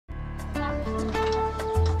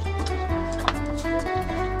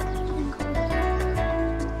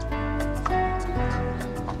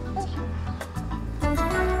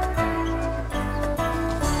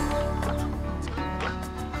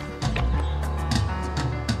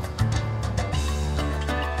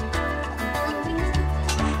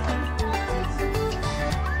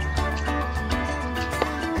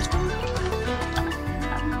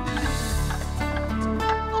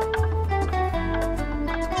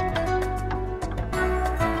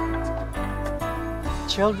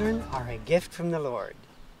Children are a gift from the Lord.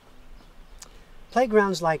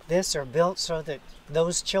 Playgrounds like this are built so that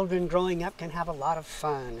those children growing up can have a lot of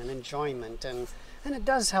fun and enjoyment, and it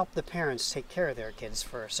does help the parents take care of their kids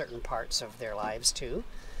for certain parts of their lives too.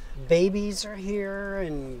 Babies are here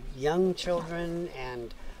and young children,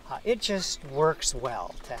 and it just works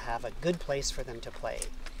well to have a good place for them to play.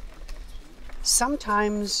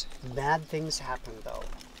 Sometimes bad things happen though,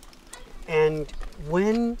 and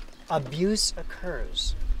when abuse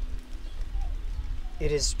occurs, it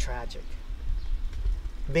is tragic.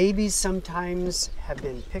 Babies sometimes have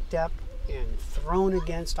been picked up and thrown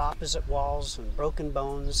against opposite walls and broken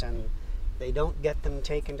bones, and they don't get them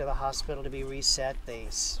taken to the hospital to be reset.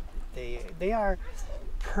 They are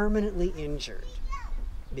permanently injured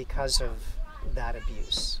because of that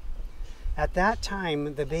abuse. At that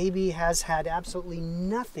time, the baby has had absolutely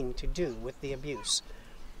nothing to do with the abuse.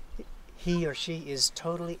 He or she is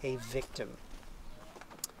totally a victim.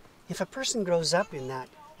 If a person grows up in that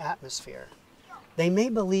atmosphere, they may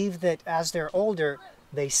believe that as they're older,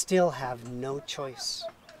 they still have no choice.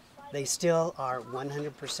 They still are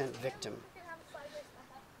 100% victim.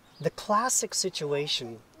 The classic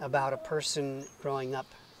situation about a person growing up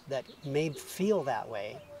that may feel that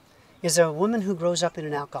way is a woman who grows up in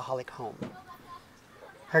an alcoholic home.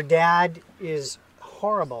 Her dad is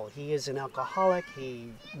horrible. He is an alcoholic.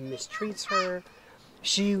 He mistreats her.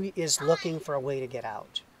 She is looking for a way to get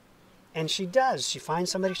out. And she does. She finds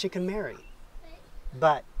somebody she can marry.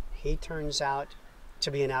 But he turns out to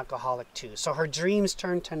be an alcoholic too. So her dreams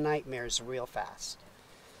turn to nightmares real fast.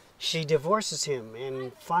 She divorces him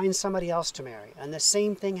and finds somebody else to marry. And the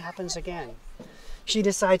same thing happens again. She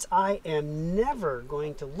decides, I am never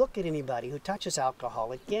going to look at anybody who touches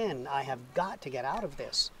alcohol again. I have got to get out of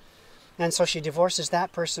this. And so she divorces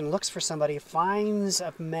that person, looks for somebody, finds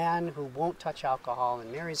a man who won't touch alcohol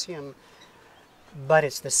and marries him. But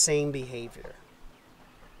it's the same behavior.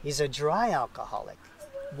 He's a dry alcoholic.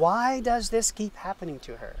 Why does this keep happening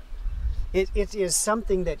to her? It is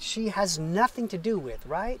something that she has nothing to do with,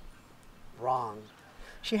 right? Wrong.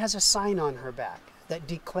 She has a sign on her back that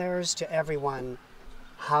declares to everyone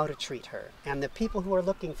how to treat her. And the people who are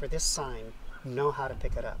looking for this sign know how to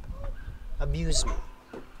pick it up. Abuse me.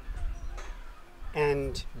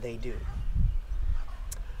 And they do.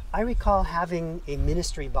 I recall having a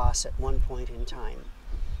ministry boss at one point in time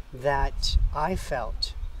that I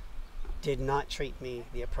felt did not treat me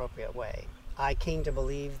the appropriate way. I came to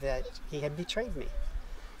believe that he had betrayed me.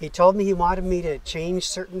 He told me he wanted me to change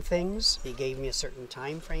certain things. He gave me a certain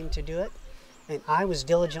time frame to do it. And I was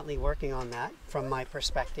diligently working on that from my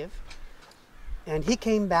perspective. And he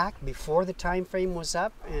came back before the time frame was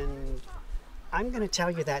up, and I'm going to tell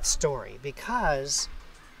you that story because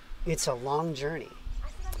it's a long journey.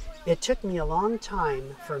 It took me a long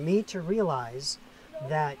time for me to realize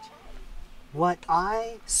that what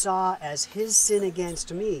I saw as his sin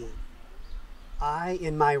against me, I,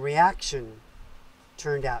 in my reaction,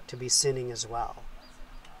 turned out to be sinning as well.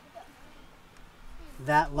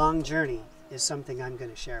 That long journey is something I'm going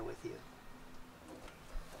to share with you.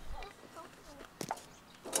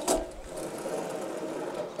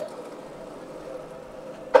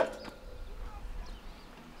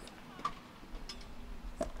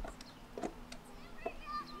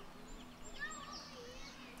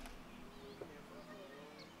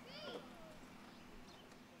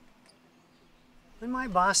 When my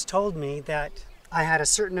boss told me that I had a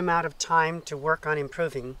certain amount of time to work on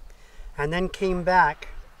improving, and then came back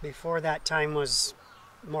before that time was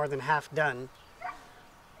more than half done,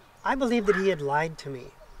 I believed that he had lied to me.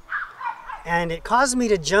 And it caused me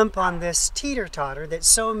to jump on this teeter-totter that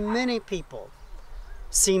so many people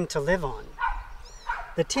seem to live on.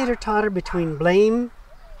 The teeter-totter between blame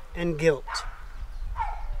and guilt.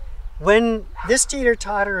 When this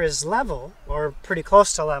teeter-totter is level, or pretty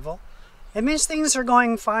close to level, it means things are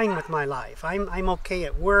going fine with my life. I'm okay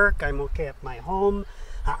at work, I'm okay at my home,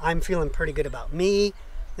 I'm feeling pretty good about me.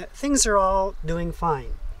 Things are all doing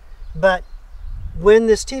fine. But when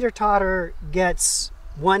this teeter-totter gets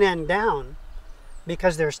one end down,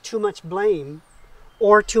 because there's too much blame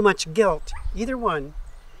or too much guilt, either one,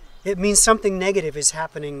 it means something negative is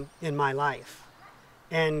happening in my life.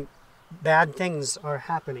 And bad things are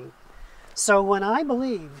happening. So when I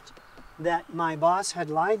believed that my boss had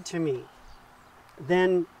lied to me,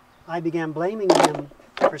 then I began blaming him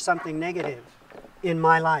for something negative in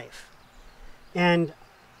my life. And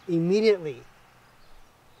immediately,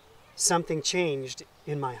 something changed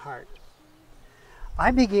in my heart.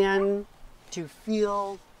 I began to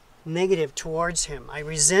feel negative towards him. I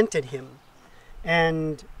resented him.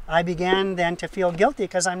 And I began then to feel guilty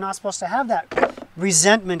because I'm not supposed to have that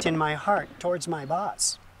resentment in my heart towards my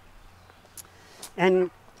boss.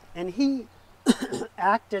 And he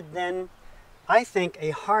acted then, I think,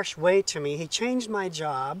 a harsh way to me. He changed my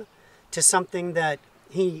job to something that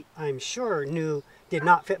he, I'm sure, knew did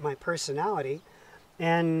not fit my personality.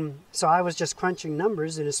 And so I was just crunching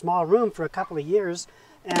numbers in a small room for a couple of years.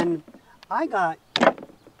 And I got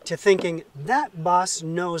to thinking, that boss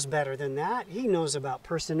knows better than that. He knows about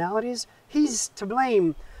personalities. He's to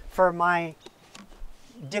blame for my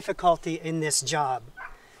difficulty in this job.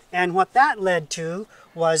 And what that led to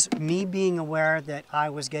was me being aware that I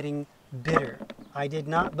was getting bitter. I did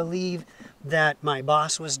not believe that my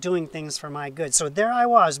boss was doing things for my good. So there I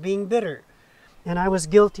was, being bitter. And I was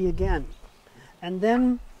guilty again. And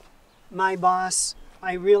then my boss,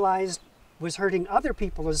 I realized, was hurting other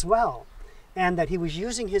people as well. And that he was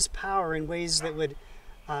using his power in ways that would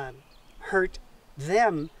hurt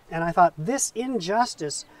them. And I thought, this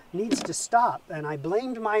injustice needs to stop. And I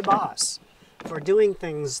blamed my boss for doing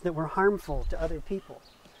things that were harmful to other people.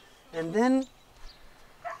 And then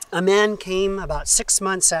a man came about 6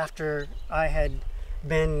 months after I had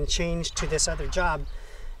been changed to this other job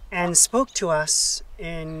and spoke to us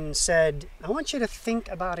and said, I want you to think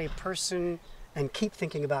about a person and keep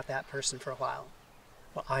thinking about that person for a while.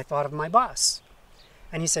 Well, I thought of my boss.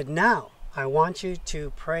 And he said, now I want you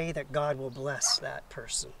to pray that God will bless that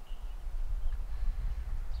person.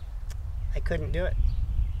 I couldn't do it.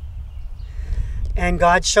 And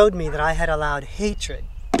God showed me that I had allowed hatred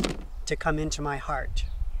to come into my heart.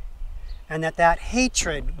 And that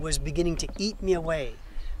hatred was beginning to eat me away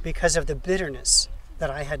because of the bitterness that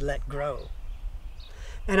I had let grow.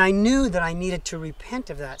 And I knew that I needed to repent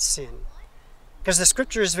of that sin. Because the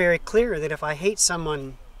scripture is very clear that if I hate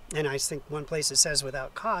someone, and I think one place it says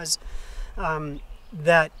without cause,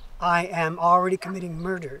 that I am already committing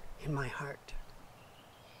murder in my heart.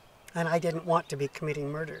 And I didn't want to be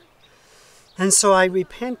committing murder. And so I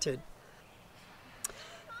repented.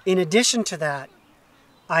 In addition to that,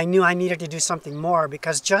 I knew I needed to do something more,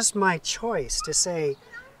 because just my choice to say,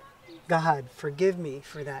 God, forgive me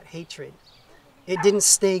for that hatred, it didn't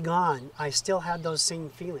stay gone. I still had those same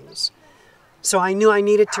feelings. So I knew I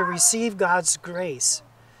needed to receive God's grace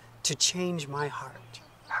to change my heart.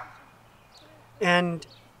 And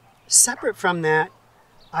separate from that,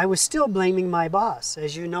 I was still blaming my boss.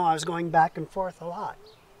 As you know, I was going back and forth a lot.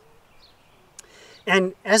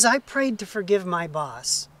 And as I prayed to forgive my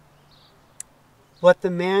boss, what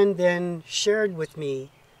the man then shared with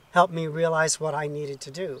me helped me realize what I needed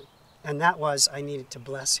to do. And that was, I needed to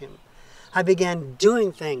bless him. I began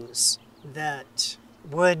doing things that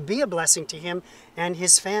would be a blessing to him and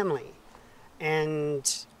his family.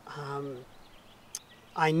 And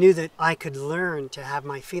I knew that I could learn to have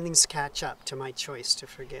my feelings catch up to my choice to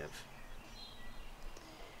forgive.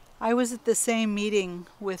 I was at the same meeting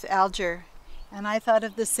with Alger, and I thought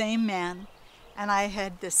of the same man, and I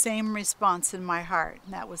had the same response in my heart,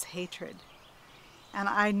 and that was hatred. And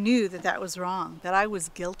I knew that that was wrong, that I was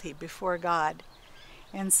guilty before God.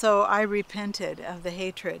 And so I repented of the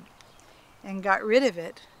hatred and got rid of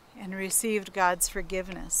it and received God's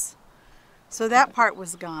forgiveness. So that part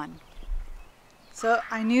was gone. So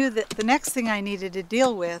I knew that the next thing I needed to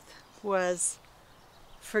deal with was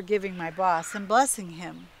forgiving my boss and blessing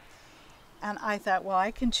him. And I thought, well,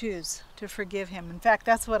 I can choose to forgive him. In fact,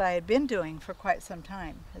 that's what I had been doing for quite some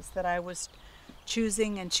time, is that I was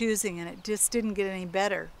choosing, and it just didn't get any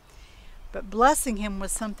better. But blessing him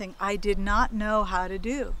was something I did not know how to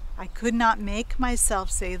do. I could not make myself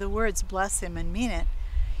say the words bless him and mean it.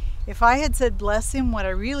 If I had said bless him, what I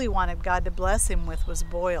really wanted God to bless him with was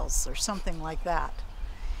boils or something like that.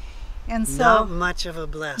 And so, not much of a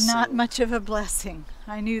blessing. Not much of a blessing.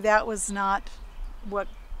 I knew that was not what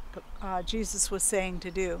Jesus was saying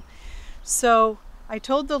to do. So I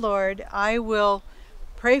told the Lord, I will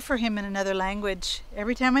pray for him in another language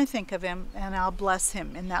every time I think of him, and I'll bless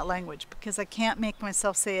him in that language, because I can't make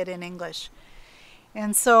myself say it in English.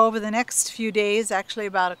 And so over the next few days, actually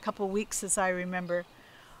about a couple weeks as I remember,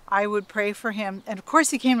 I would pray for him. And of course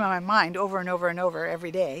he came to my mind over and over and over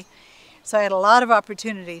every day. So I had a lot of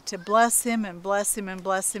opportunity to bless him and bless him and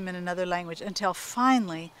bless him in another language, until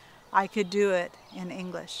finally I could do it in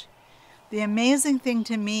English. The amazing thing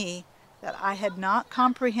to me that I had not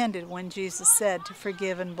comprehended when Jesus said to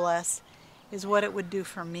forgive and bless is what it would do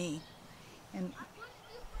for me. And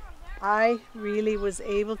I really was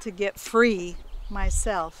able to get free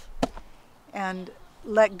myself and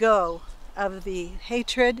let go of the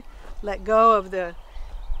hatred, let go of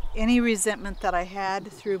any resentment that I had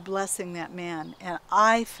through blessing that man. And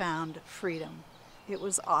I found freedom. It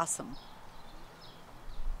was awesome.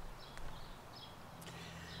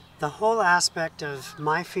 the whole aspect of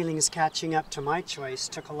my feelings catching up to my choice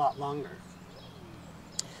took a lot longer.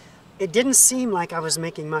 It didn't seem like I was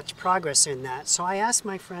making much progress in that, so I asked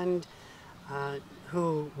my friend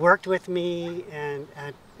who worked with me, and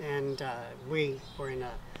we were in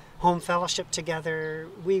a home fellowship together.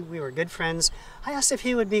 We were good friends. I asked if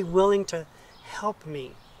he would be willing to help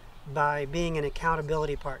me by being an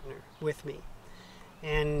accountability partner with me.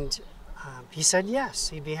 And he said yes,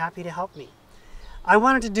 he'd be happy to help me. I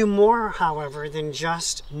wanted to do more, however, than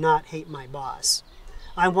just not hate my boss.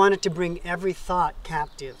 I wanted to bring every thought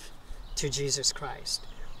captive to Jesus Christ,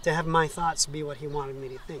 to have my thoughts be what he wanted me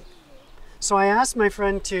to think. So I asked my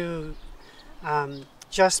friend to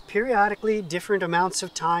just periodically, different amounts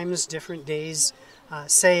of times, different days,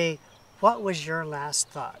 say, what was your last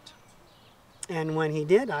thought? And when he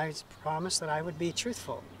did, I promised that I would be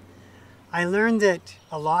truthful. I learned that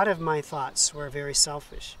a lot of my thoughts were very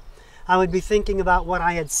selfish. I would be thinking about what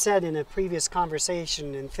I had said in a previous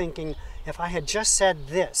conversation and thinking, if I had just said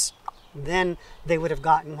this, then they would have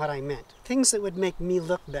gotten what I meant. Things that would make me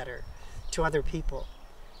look better to other people.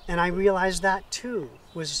 And I realized that too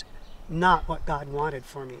was not what God wanted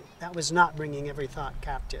for me. That was not bringing every thought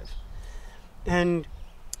captive. And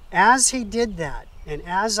as he did that, and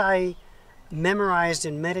as I memorized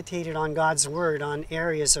and meditated on God's word on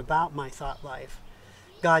areas about my thought life,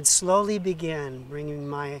 God slowly began bringing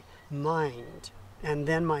my mind and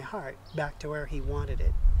then my heart back to where he wanted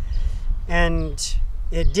it. And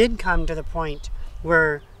it did come to the point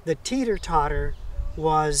where the teeter-totter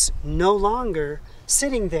was no longer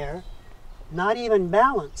sitting there, not even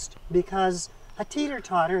balanced, because a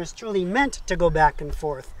teeter-totter is truly meant to go back and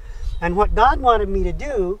forth. And what God wanted me to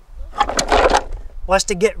do was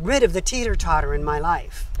to get rid of the teeter-totter in my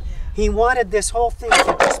life. He wanted this whole thing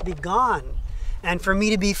to just be gone, and for me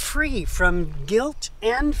to be free from guilt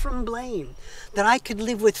and from blame, that I could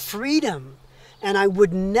live with freedom, and I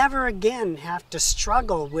would never again have to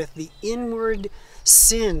struggle with the inward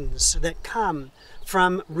sins that come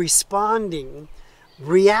from reacting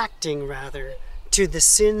rather, to the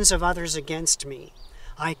sins of others against me.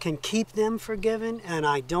 I can keep them forgiven, and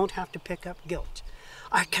I don't have to pick up guilt.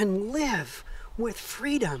 I can live with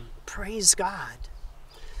freedom. Praise God.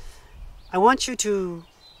 I want you to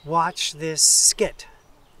watch this skit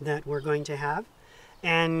that we're going to have,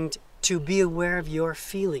 and to be aware of your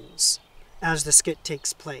feelings as the skit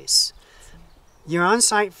takes place. Your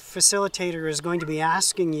on-site facilitator is going to be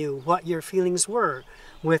asking you what your feelings were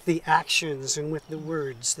with the actions and with the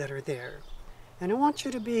words that are there. And I want you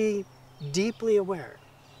to be deeply aware.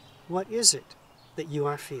 What is it that you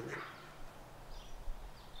are feeling?